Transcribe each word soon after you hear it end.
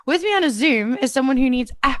With me on a Zoom is someone who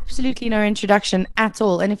needs absolutely no introduction at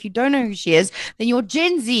all. And if you don't know who she is, then you're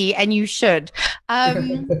Gen Z and you should.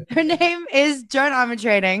 Her name is Joan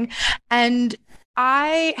Armatrading. And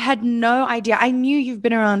I had no idea. I knew you've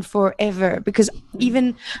been around forever because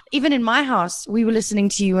even in my house, we were listening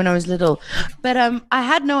to you when I was little. But I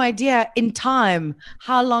had no idea in time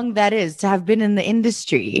how long that is to have been in the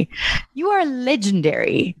industry. You are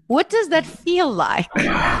legendary. What does that feel like?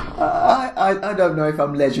 I don't know if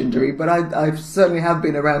I'm legendary, but I certainly have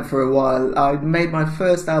been around for a while. I made my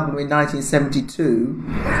first album in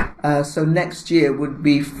 1972, so next year will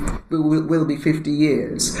be 50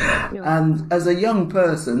 years. And as a young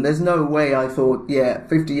person, there's no way I thought,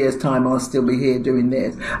 50 years time I'll still be here doing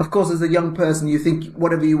this. Of course, as a young person, you think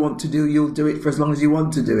whatever you want to do, you'll do it for as long as you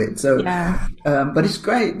want to do it. So, but it's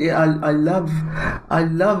great. Yeah, I love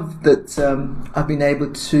that I've been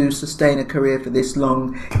able to sustain a career for this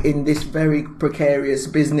long in this very precarious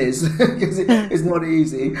business because it's not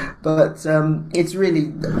easy. But it's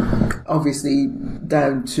really obviously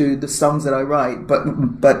down to the songs that I write, but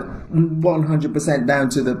 100% down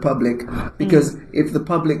to the public, because if the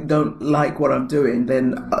public don't like what I'm doing,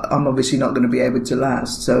 then I'm obviously not going to be able to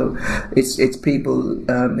last. So it's people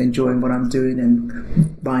enjoying what I'm doing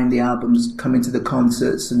and buying the albums, coming to the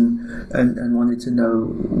concerts and wanting to know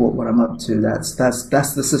what I'm up to. That's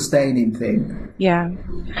the sustaining thing. Yeah.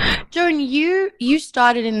 Joan, you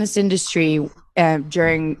started in this industry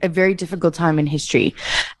during a very difficult time in history.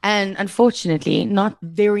 And unfortunately, not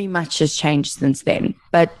very much has changed since then.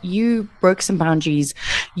 But you broke some boundaries.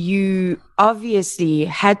 You obviously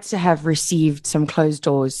had to have received some closed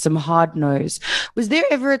doors, some hard no's. Was there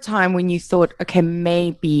ever a time when you thought, okay,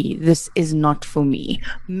 maybe this is not for me?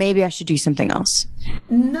 Maybe I should do something else?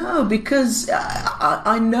 No, because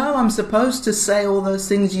I know I'm supposed to say all those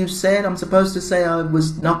things you've said. I'm supposed to say I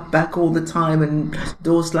was knocked back all the time and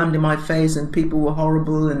doors slammed in my face and people were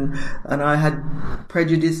horrible and I had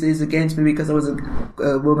prejudices against me because I was a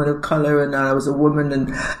woman of colour and I was a woman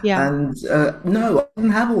no, I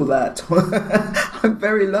didn't have all that. I'm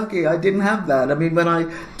very lucky I didn't have that. I mean, when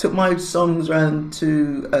I took my songs around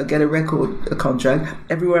to get a contract,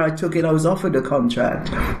 everywhere I took it I was offered a contract.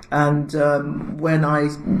 And when I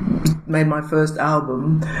made my first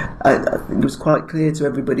album, it was quite clear to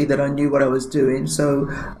everybody that I knew what I was doing, so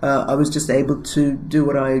I was just able to do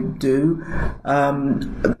what I do.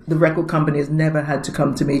 The record company has never had to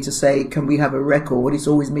come to me to say, can we have a record? It's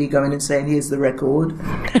always me going and saying, here's the record.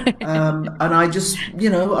 And I just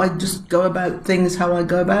go about things how I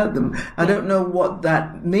go about them. I don't know what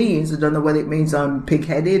that means. I don't know whether it means I'm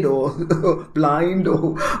pig-headed or blind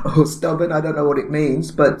or stubborn. I don't know what it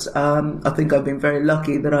means, but I think I've been very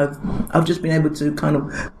lucky that I've just been able to kind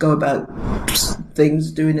of go about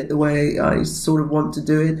things, doing it the way I sort of want to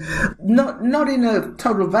do it. Not in a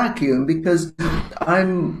total vacuum, because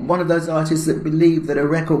I'm one of those artists that believe that a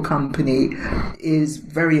record company is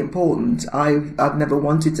very important. I've never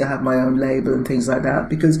wanted to have my own label and things like that,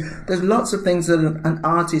 because there's lots of things that an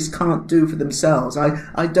artist can't do for themselves.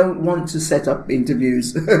 I don't want to set up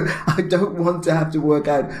interviews. I don't want to have to work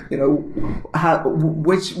out,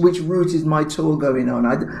 which route is my tour going on.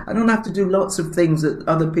 I don't have to do lots of things that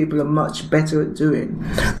other people are much better at doing.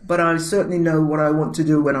 But I certainly know what I want to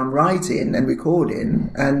do when I'm writing and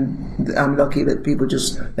recording, and I'm lucky that people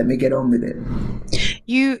just let me get on with it.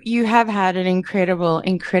 You have had an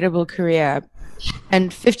incredible career,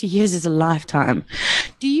 and 50 years is a lifetime.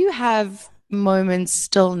 Do you have moments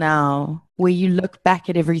still now where you look back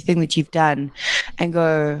at everything that you've done and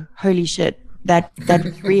go, holy shit, that's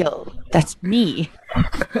real, that's me?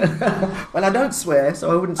 Well, I don't swear,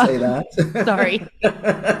 so I wouldn't say that. Sorry.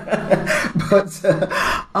 But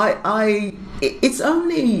it's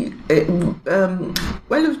only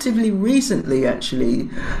relatively recently, actually,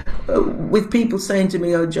 with people saying to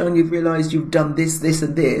me, oh, Joan, you've realised you've done this, this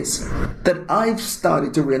and this, that I've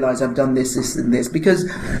started to realise I've done this, this and this, because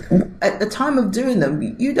at the time of doing them,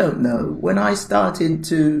 you don't know. When I started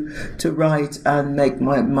to write and make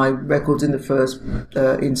my records in the first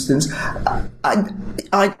instance,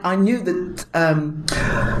 I knew that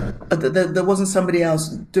there wasn't somebody else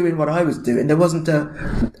doing what I was doing. There wasn't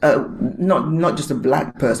not just a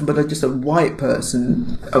black person, but just a white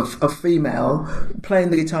person, a female,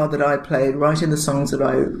 playing the guitar that I played, writing the songs that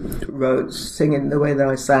I wrote, singing the way that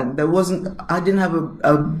I sang. I didn't have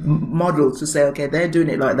a model to say, okay, they're doing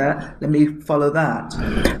it like that, let me follow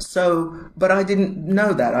that. So, but I didn't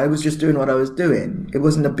know that. I was just doing what I was doing. It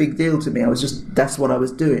wasn't a big deal to me. That's what I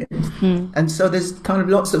was doing. Mm. And so there's kind of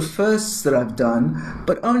lots of firsts that I've done,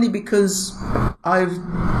 but only because I've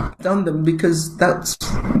done them, because that's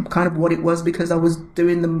kind of what it was because I was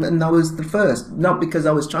doing them and I was the first, not because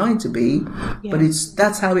I was trying to be, but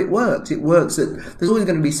that's how it works. It works that there's always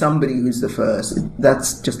going to be somebody who's the first.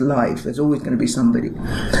 That's just life. There's always going to be somebody.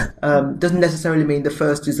 Doesn't necessarily mean the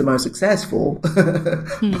first is the most successful,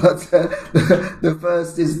 but the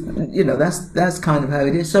first is, that's kind of how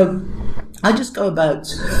it is. So I just go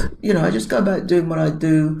about doing what I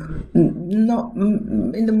do, not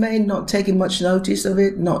in the main, not taking much notice of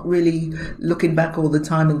it, not really looking back all the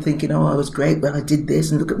time and thinking, oh, I was great when I did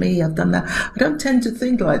this and look at me, I've done that. I don't tend to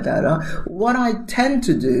think like that. What I tend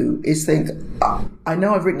to do is think, I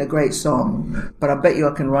know I've written a great song, but I bet you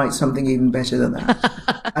I can write something even better than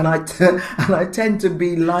that. and I tend to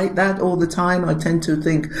be like that all the time. I tend to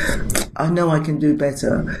think, I know I can do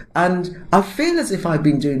better. And I feel as if I've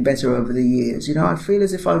been doing better over the years. I feel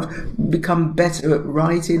as if I've become better at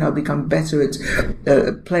writing. I've become better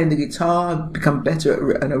at playing the guitar. I've become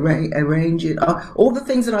better at arranging. All the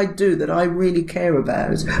things that I do that I really care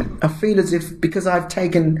about, I feel as if because I've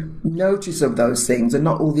taken notice of those things and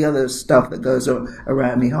not all the other stuff that goes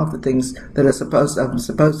around me, half the things that I'm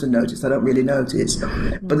supposed to notice, I don't really notice.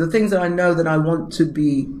 But the things that I know that I want to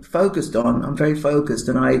be focused on, I'm very focused,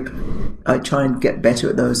 and I try and get better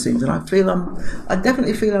at those things. And I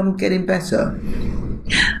definitely feel I'm getting better.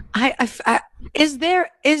 Is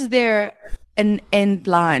there an end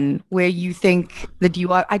line where you think that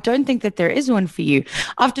you are? I don't think that there is one for you.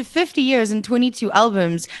 After 50 years and 22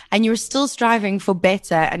 albums, and you're still striving for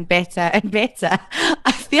better and better and better,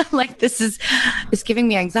 I feel like this is giving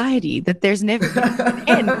me anxiety that there's never an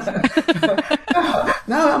end.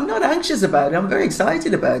 No, I'm not anxious about it. I'm very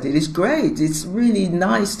excited about it. It's great. It's really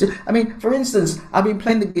nice for instance, I've been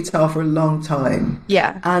playing the guitar for a long time.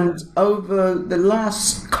 Yeah. And over the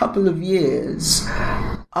last couple of years,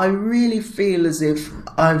 I really feel as if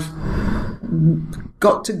I've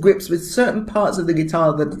got to grips with certain parts of the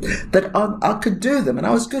guitar that I could do them, and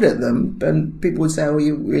I was good at them. And people would say, "Oh,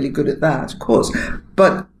 you're really good at that," of course.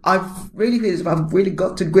 But I've really feel as if I've really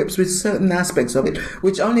got to grips with certain aspects of it,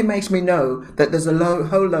 which only makes me know that there's a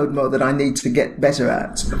whole load more that I need to get better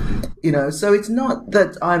at. So it's not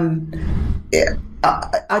that I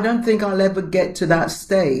don't think I'll ever get to that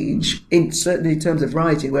stage, certainly in terms of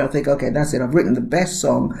writing, where I think, okay, that's it, I've written the best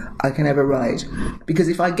song I can ever write. Because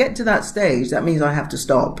if I get to that stage, that means I have to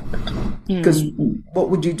stop. Because what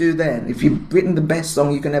would you do then? If you've written the best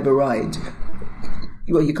song you can ever write,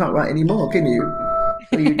 well, you can't write anymore, can you?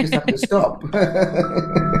 So you just have to stop.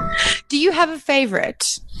 Do you have a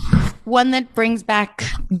favorite? One that brings back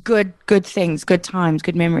good things, good times,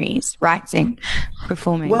 good memories, writing,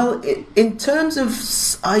 performing? Well, in terms of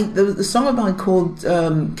the song of mine called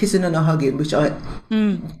Kissing and a Hugging, which I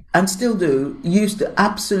and still do, used to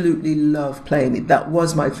absolutely love playing it. That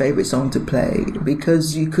was my favourite song to play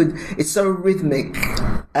because it's so rhythmic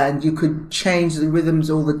and you could change the rhythms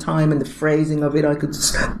all the time and the phrasing of it.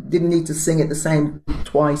 Didn't need to sing it the same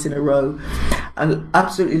twice in a row. I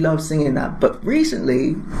absolutely love singing that. But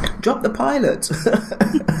recently, Drop the Pilot.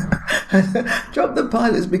 Drop the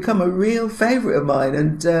Pilot has become a real favourite of mine,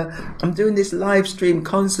 and I'm doing this live stream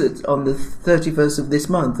concert on the 31st of this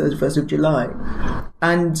month, 31st of July.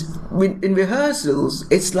 And in rehearsals,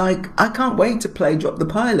 it's like, I can't wait to play Drop the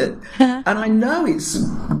Pilot. And I know it's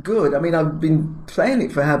good. I mean, I've been playing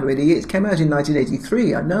it for how many years. It came out in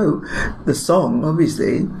 1983. I know the song,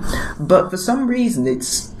 obviously. But for some reason,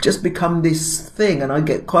 it's just become this thing, and I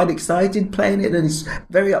get quite excited playing it, and it's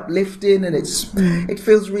very uplifting, and it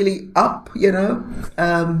feels really up,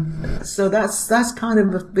 so that's kind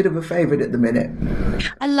of a bit of a favorite at the minute.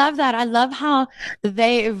 I love that. I love how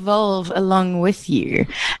they evolve along with you,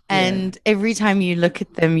 and every time you look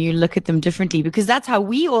at them differently, because that's how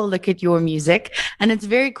we all look at your music, and it's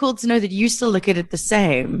very cool to know that you still look at it the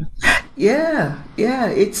same. Yeah.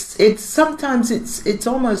 It's sometimes it's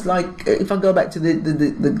almost like, if I go back to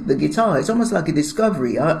the guitar, it's almost like a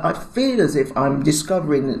discovery. I feel as if I'm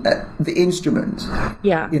discovering the instrument.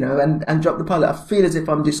 Yeah. And Drop the Pilot, I feel as if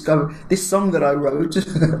I'm discovering this song that I wrote.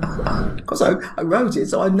 Because I wrote it,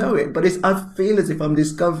 so I know it. But I feel as if I'm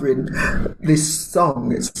discovering this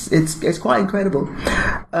song. It's quite incredible.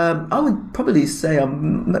 I would probably say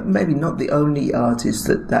I'm maybe not the only artist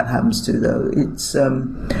that happens to, though. It's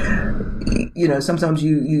sometimes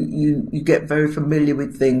you get very familiar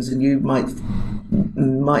with things, and you might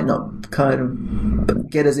not kind of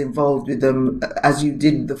get as involved with them as you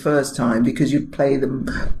did the first time because you play them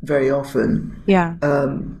very often. Yeah.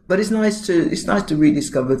 But it's nice to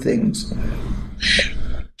rediscover things.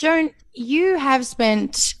 Joan, you have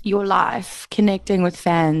spent your life connecting with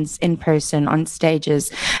fans in person on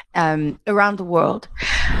stages around the world.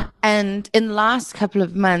 And in the last couple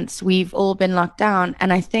of months, we've all been locked down.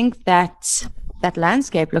 And I think that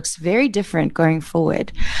landscape looks very different going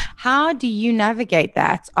forward. How do you navigate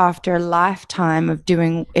that after a lifetime of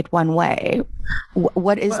doing it one way?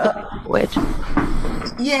 What is the way forward?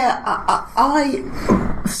 Yeah, I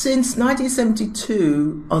since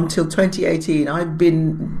 1972 until 2018, I've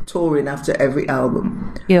been touring after every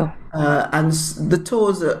album. Yeah. And the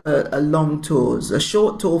tours are long tours. A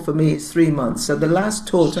short tour for me is 3 months. So the last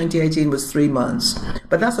tour, 2018, was 3 months,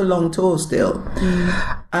 but that's a long tour still.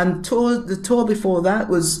 And the tour before that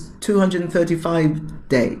was 235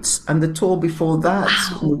 dates, and the tour before that,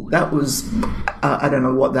 that was I don't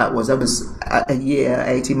know what that was. That was a year,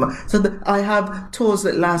 18 months. So I have tours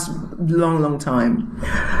that last long time.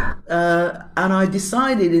 And I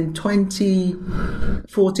decided in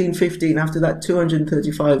 2014, 15, after that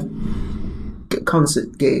 235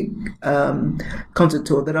 concert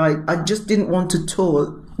tour, that I just didn't want to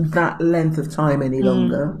tour that length of time any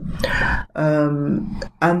longer.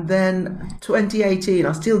 And then 2018,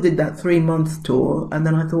 I still did that 3 month tour, and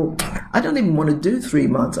then I thought, I don't even want to do 3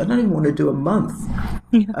 months. I don't even want to do a month.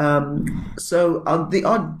 So the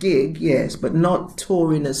odd gig, yes, but not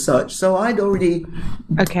touring as such. So I'd already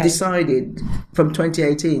decided from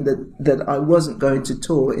 2018 that I wasn't going to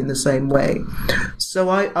tour in the same way. So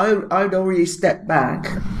I'd already stepped back.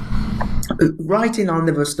 Writing, I'll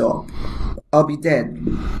never stop. I'll be dead.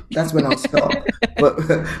 That's when I'll stop.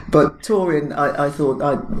 But touring, I thought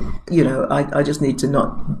I just need to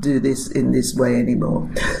not do this in this way anymore.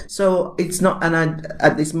 So it's not, and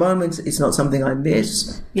at this moment, it's not something I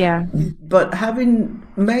miss. Yeah. But having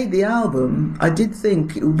made the album, I did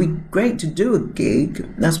think it would be great to do a gig.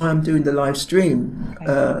 That's why I'm doing the live stream,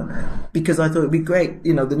 because I thought it'd be great.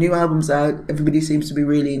 You know, the new album's out. Everybody seems to be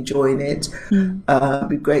really enjoying it. It'd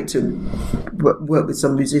be great to work with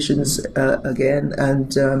some musicians again,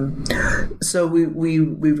 and so we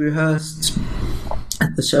rehearsed.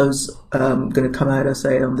 The show's going to come out, I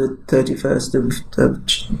say, on the 31st of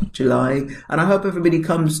July, and I hope everybody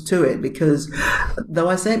comes to it, because though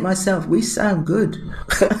I say it myself, we sound good.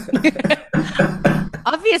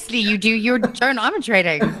 Obviously you do. You're Joan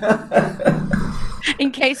Armatrading.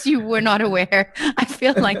 In case you were not aware, I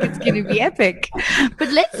feel like it's going to be epic. But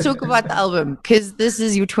let's talk about the album, because this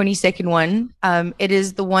is your 22nd one. It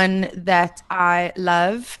is the one that I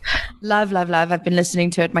love. I've been listening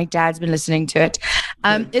to it. My dad's been listening to it.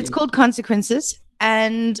 It's called Consequences.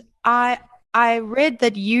 And I read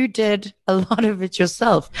that you did a lot of it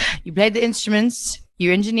yourself. You played the instruments,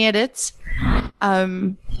 you engineered it.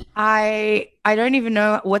 I don't even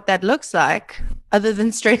know what that looks like, other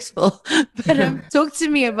than stressful. But talk to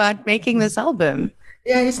me about making this album.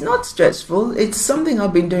 Yeah, it's not stressful. It's something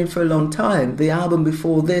I've been doing for a long time. The album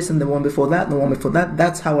before this and the one before that and the one before that,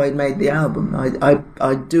 that's how I made the album.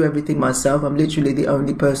 I do everything myself. I'm literally the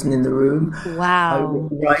only person in the room. Wow.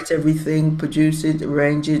 I write everything, produce it,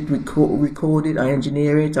 arrange it, record it, I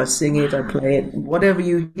engineer it, I sing it, I play it. Whatever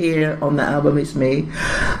you hear on the album is me.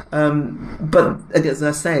 But as I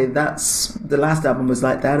say, that's the last album was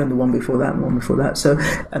like that, and the one before that, and the one before that,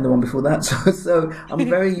 and the one before that. So I'm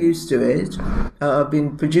very used to it. I've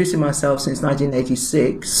been producing myself since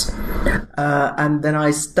 1986, and then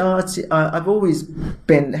I started. I've always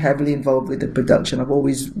been heavily involved with the production. I've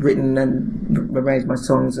always written and arranged my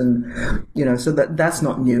songs, and so that's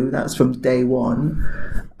not new. That's from day one.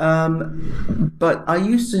 But I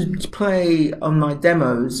used to play on my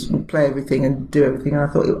demos, play everything and do everything. And I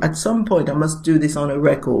thought at some point I must do this on a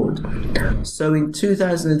record. So in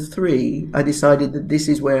 2003, I decided that this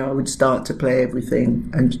is where I would start to play everything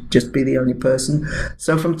and just be the only person.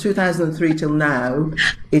 So from 2003 till now,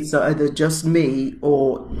 it's either just me,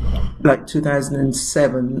 or like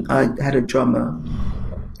 2007, I had a drummer.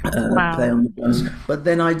 Play on the drums, but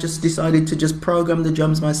then I just decided to just program the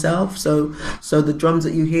drums myself. So the drums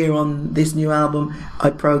that you hear on this new album, I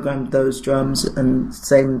programmed those drums, and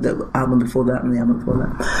same the album before that and the album before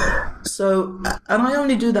that. So, and I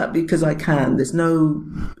only do that because I can. There's no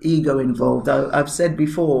ego involved. I've said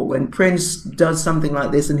before, when Prince does something like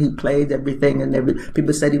this and he played everything, and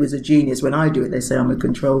people said he was a genius. When I do it, they say I'm a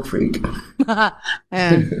control freak.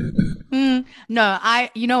 No,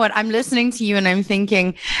 you know what? I'm listening to you and I'm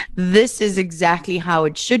thinking, this is exactly how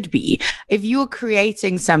it should be. If you're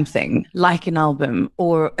creating something like an album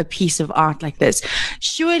or a piece of art like this,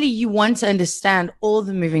 surely you want to understand all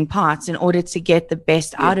the moving parts in order to get the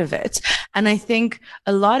best out of it. And I think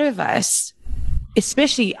a lot of us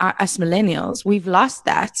especially us millennials, we've lost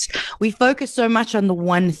that. We focus so much on the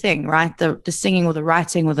one thing, right? The singing or the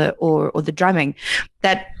writing or the drumming,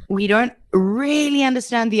 that we don't really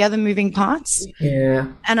understand the other moving parts. Yeah.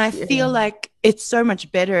 And I feel like it's so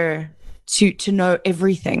much better to know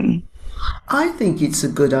everything. I think it's a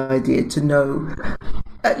good idea to know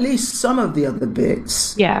at least some of the other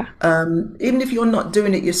bits. Yeah. Even if you're not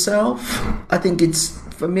doing it yourself, I think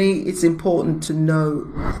for me, it's important to know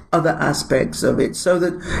other aspects of it, so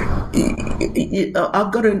that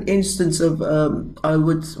I've got an instance of I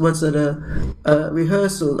was at a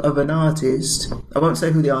rehearsal of an artist. I won't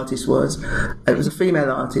say who the artist was. It was a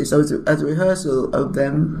female artist. I was at a rehearsal of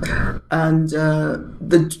them, and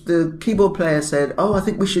the keyboard player said, "Oh, I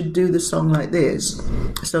think we should do the song like this."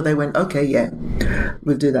 So they went, "Okay, yeah,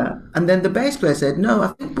 we'll do that." And then the bass player said, "No, I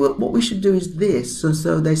think what we should do is this."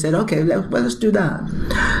 So they said, "Okay, let's do that."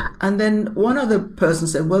 And then one other person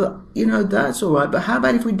said, "Well, that's all right, but how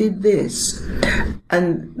about if we did this?"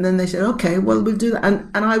 And then they said, "Okay, well, we'll do that." And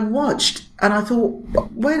I watched and I thought,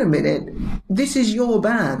 wait a minute, this is your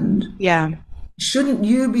band. Yeah. Shouldn't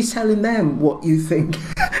you be telling them what you think,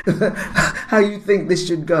 how you think this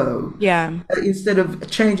should go? Yeah. Instead of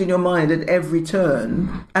changing your mind at every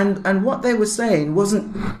turn. And what they were saying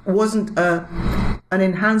wasn't an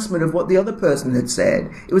enhancement of what the other person had said.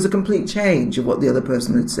 It was a complete change of what the other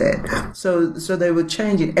person had said. So they were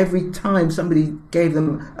changing every time somebody gave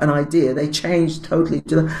them an idea. They changed totally.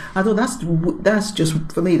 I thought that's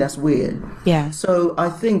just, for me, that's weird. Yeah. So I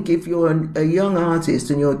think if you're a young artist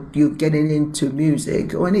and you're getting into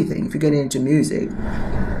music or anything, if you're getting into music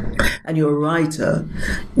and you're a writer,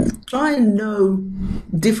 try and know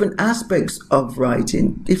different aspects of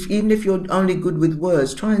writing. Even if you're only good with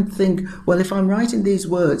words, try and think, well, if I'm writing these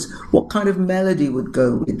words, what kind of melody would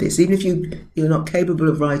go with this? Even if you're not capable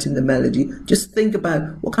of writing the melody, just think about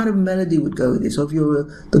what kind of melody would go with this. Or if you're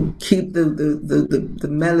the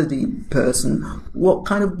melody person, what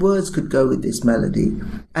kind of words could go with this melody?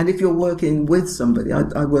 And if you're working with somebody,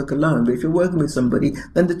 I work alone, but if you're working with somebody,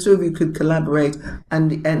 then the two of you could collaborate,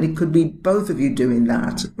 and it could be both of you doing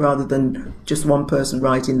that, rather than just one person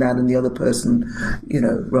writing that and the other person,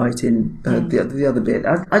 writing the other bit.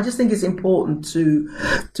 I just think it's important to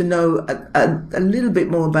know a little bit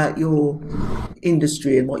more about your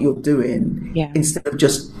industry and what you're doing, instead of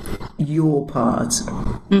just your part.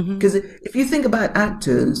 Because if you think about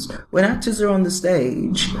actors, when actors are on the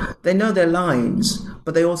stage, they know their lines,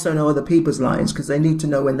 but they also know other people's lines, because they need to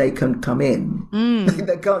know when they can come in.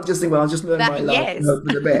 They can't just think, well, I'll just learn my lines and hope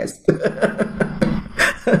for the best.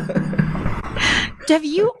 Have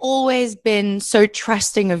you always been so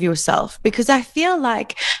trusting of yourself? Because I feel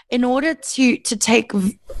like in order to take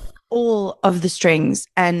all of the strings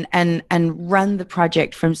and run the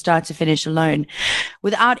project from start to finish alone,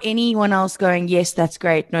 without anyone else going, yes, that's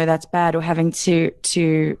great, no, that's bad, or having to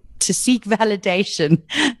seek validation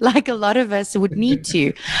like a lot of us would need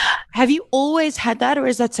to. Have you always had that, or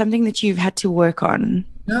is that something that you've had to work on?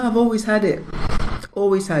 No, I've always had it.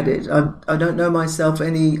 Always had it. I don't know myself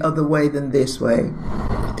any other way than this way.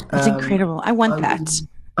 It's incredible. I want that.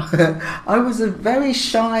 I was a very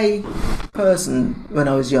shy person when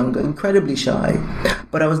I was younger, incredibly shy,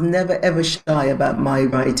 but I was never ever shy about my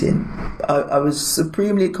writing. I was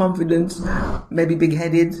supremely confident, maybe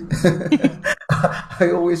big-headed. I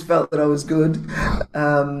always felt that I was good,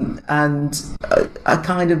 and I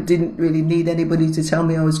kind of didn't really need anybody to tell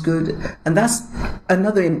me I was good. And that's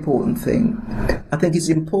another important thing. I think it's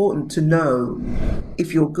important to know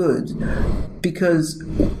if you're good, because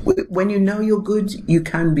when you know you're good, you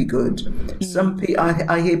can be good. Some people,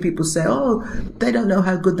 I hear people say, "Oh, they don't know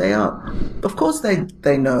how good they are." Of course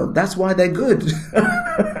they know. That's why they're good.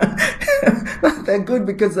 They're good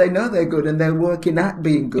because they know they're good and they're working at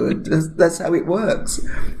being good. That's how it works.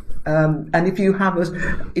 And if you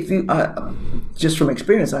just from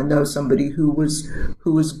experience, I know somebody who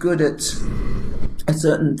was good at a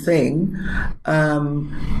certain thing,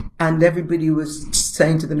 and everybody was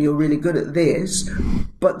saying to them, "You're really good at this,"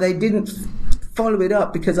 but they didn't follow it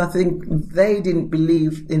up because I think they didn't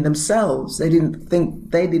believe in themselves. They didn't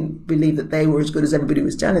believe that they were as good as everybody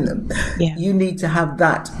was telling them. Yeah. You need to have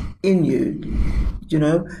that in you,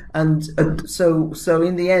 and so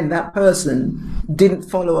in the end, that person didn't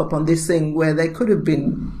follow up on this thing where they could have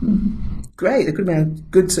been great. They could have been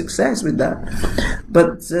good success with that,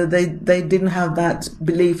 but they didn't have that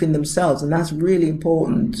belief in themselves, and that's really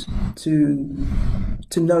important to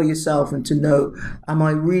know yourself and to know, am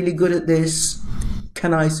I really good at this?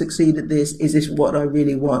 Can I succeed at this? Is this what I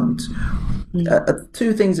really want?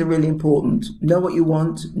 Two things are really important: know what you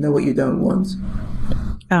want, know what you don't want.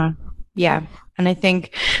 Yeah. And I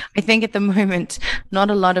think at the moment, not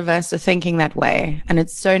a lot of us are thinking that way. And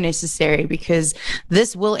it's so necessary because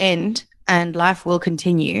this will end and life will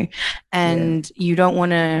continue. Yeah, And you don't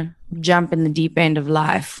want to jump in the deep end of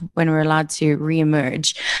life when we're allowed to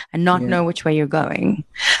reemerge and not yeah, know which way you're going.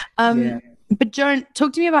 Um, yeah. but Joan,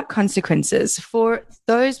 talk to me about consequences for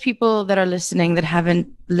those people that are listening that haven't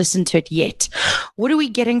listened to it yet. What are we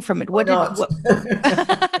getting from it? Why not?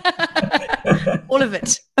 All of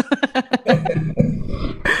it.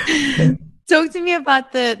 Talk to me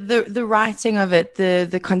about the writing of it,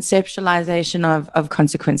 the conceptualization of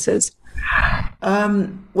consequences.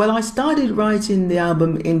 Well, I started writing the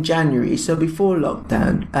album in January, so before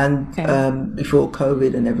lockdown and Okay. before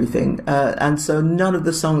COVID and everything. And so none of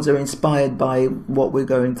the songs are inspired by what we're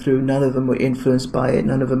going through. None of them were influenced by it.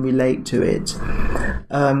 None of them relate to it.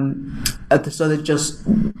 So they're just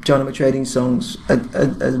John Armour Trading songs,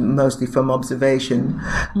 mostly from observation.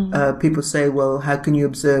 People say, well, how can you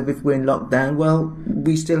observe if we're in lockdown? Well,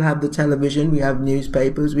 we still have the television, we have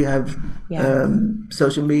newspapers, we have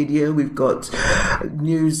social media, we've got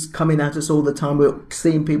news coming at us all the time. We're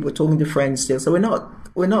seeing people, we're talking to friends still. So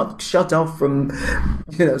we're not shut off from,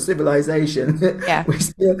 civilization. Yeah. we're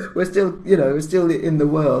still in the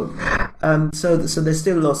world. So there's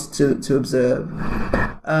still lots to observe.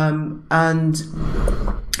 And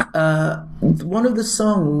one of the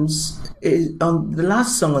songs is on the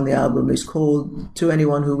last song on the album is called "To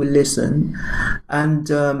Anyone Who Will Listen," and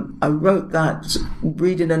I wrote that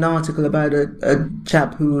reading an article about a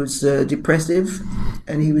chap who was depressive,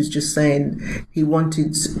 and he was just saying he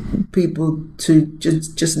wanted people to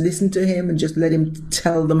just listen to him and just let him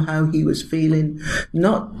tell them how he was feeling,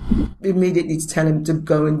 not immediately to tell him to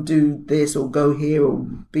go and do this or go here or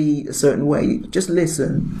be a certain way. Just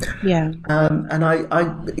listen. Yeah.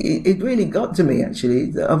 And it really got to me,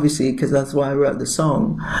 actually, obviously, because that's why I wrote the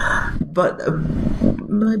song. But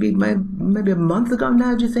maybe a month ago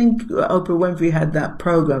now, do you think, Oprah Winfrey had that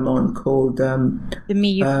program on called The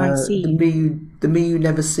Me You Can't See. The Me You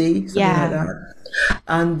Never See, something like that.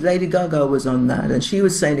 And Lady Gaga was on that, and she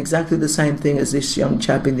was saying exactly the same thing as this young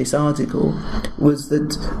chap in this article, was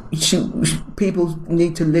that people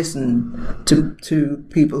need to listen to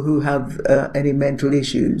people who have any mental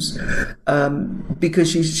issues,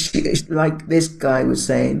 because she like this guy was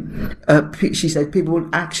saying, she said people will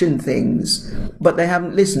action things, but they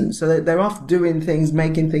haven't listened, so they're off doing things,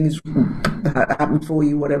 making things happen for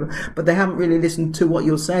you, whatever, but they haven't really listened to what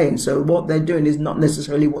you're saying. So what they're doing is not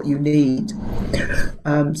necessarily what you need.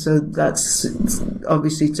 So that's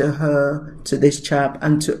obviously to her, to this chap,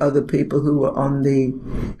 and to other people who were on the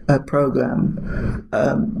program.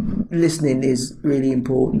 Listening is really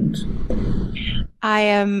important.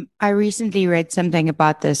 I recently read something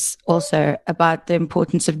about this also, about the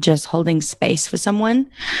importance of just holding space for someone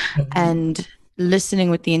and listening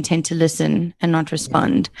with the intent to listen and not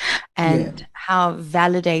respond, and how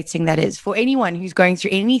validating that is for anyone who's going through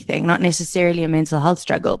anything, not necessarily a mental health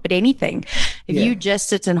struggle, but anything. If you just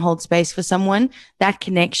sit and hold space for someone, that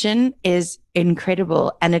connection is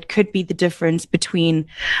incredible, and it could be the difference between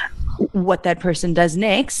what that person does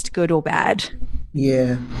next, good or bad.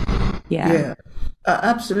 Yeah.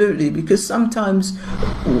 Absolutely, because sometimes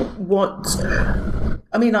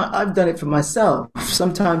I've done it for myself.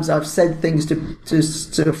 Sometimes I've said things to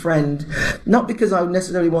a friend, not because I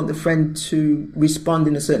necessarily want the friend to respond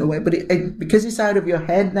in a certain way, but because it's out of your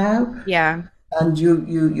head now. Yeah. And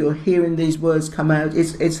you're hearing these words come out.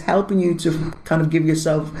 It's helping you to kind of give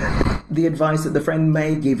yourself the advice that the friend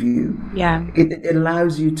may give you. Yeah. It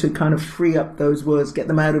allows you to kind of free up those words, get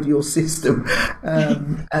them out of your system.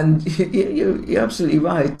 And you're absolutely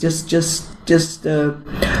right. Just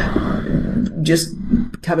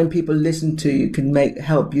having people listen to you can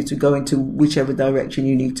help you to go into whichever direction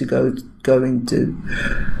you need to go into.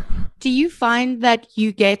 Do you find that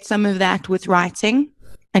you get some of that with writing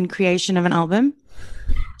and creation of an album?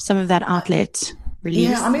 Some of that outlet release?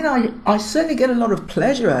 Yeah, I certainly get a lot of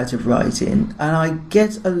pleasure out of writing, and I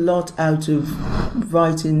get a lot out of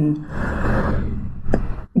writing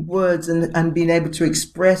words and being able to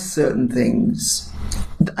express certain things.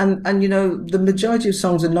 And the majority of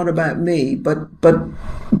songs are not about me, but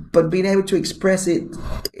being able to express it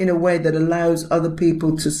in a way that allows other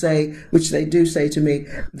people to say, which they do say to me,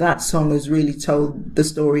 that song has really told the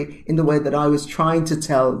story in the way that I was trying to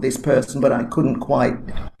tell this person, but I couldn't quite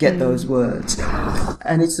get those words.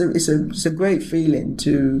 And it's a great feeling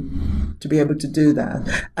to be able to do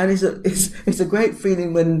that. And it's a great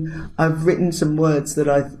feeling when I've written some words that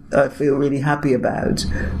I feel really happy about.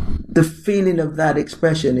 The feeling of that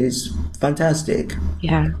expression is fantastic.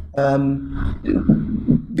 Yeah.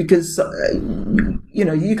 because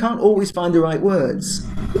you can't always find the right words.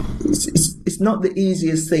 It's not the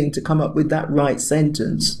easiest thing to come up with that right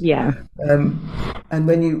sentence. Yeah. And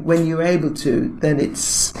when you're able to, then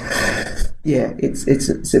it's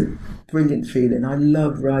a brilliant feeling. I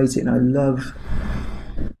love writing. I love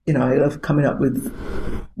coming up with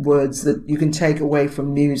words that you can take away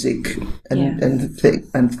from music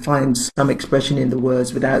and find some expression in the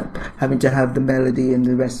words without having to have the melody and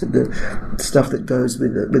the rest of the stuff that goes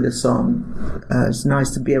with a song. It's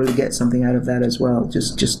nice to be able to get something out of that as well,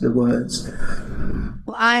 just the words.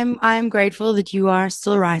 Well, I'm grateful that you are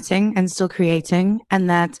still writing and still creating, and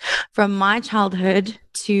that from my childhood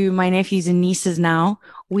to my nephews and nieces now,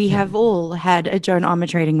 we have all had a Joan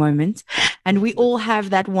Armatrading moment, and we all have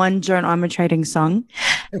that one Joan Armatrading song.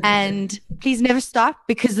 And please never stop,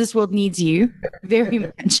 because this world needs you very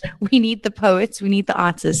much. We need the poets, we need the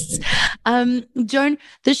artists. Joan,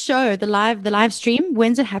 the show, the live stream,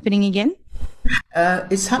 when's it happening again?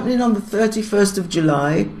 It's happening on the 31st of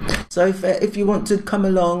July. So if you want to come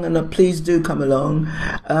along, and please do come along,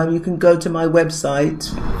 you can go to my website,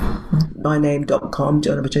 myname.com,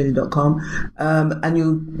 joanarmatrading.com, and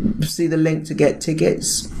you'll see the link to get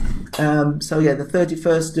tickets. The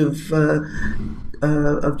 31st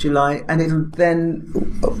of July, and it'll then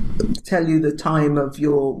tell you the time of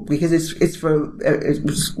because it's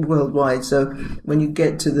worldwide. So when you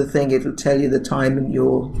get to the thing, it'll tell you the time in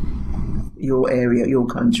your area, your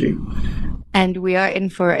country. And we are in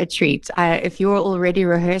for a treat. If you're already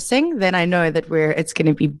rehearsing, then I know that it's going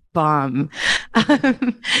to be bomb.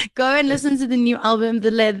 Go and listen to the new album.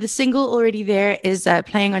 The single already there is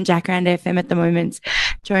playing on Jacaranda FM at the moment.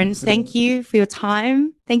 Joan, thank you for your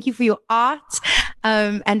time. Thank you for your art.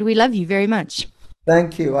 And we love you very much.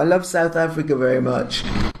 Thank you. I love South Africa very much.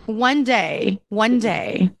 One day,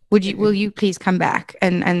 will you please come back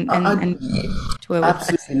and tour with us?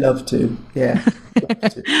 Absolutely love to. Yeah. Love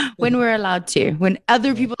to. When we're allowed to, when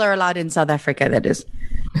other people are allowed in South Africa, that is.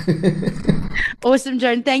 Awesome,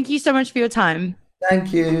 Joan. Thank you so much for your time.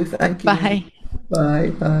 Thank you.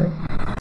 Bye. Bye.